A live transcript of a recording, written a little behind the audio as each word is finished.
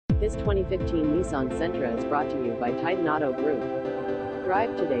This 2015 Nissan Sentra is brought to you by Titan Auto Group.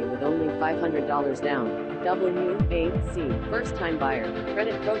 Drive today with only $500 down. WAC, first-time buyer.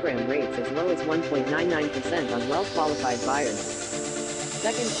 Credit program rates as low as 1.99% on well-qualified buyers.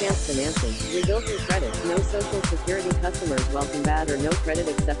 Second chance financing. Rebuild your credit. No social security customers welcome bad or no credit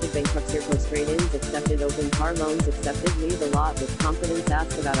accepted. Bankruptcy or post-trade-ins accepted. Open car loans accepted. Leave the lot with confidence.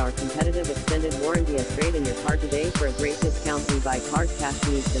 Ask about our competitive extended warranty. Trade in your car today for a great discount. We buy cars cash.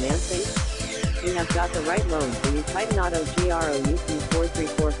 Needs financing? We have got the right loan for you. Titan Auto GROUP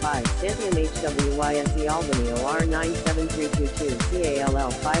 4345 Santiam Hwy Albany OR 97322 CALL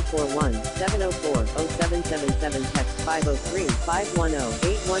 541 704 0777 Text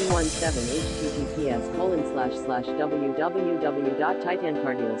 503-510-8117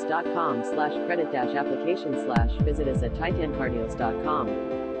 https://www.titancardeals.com/credit-application/ Visit us at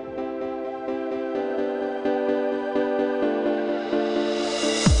titancardeals.com.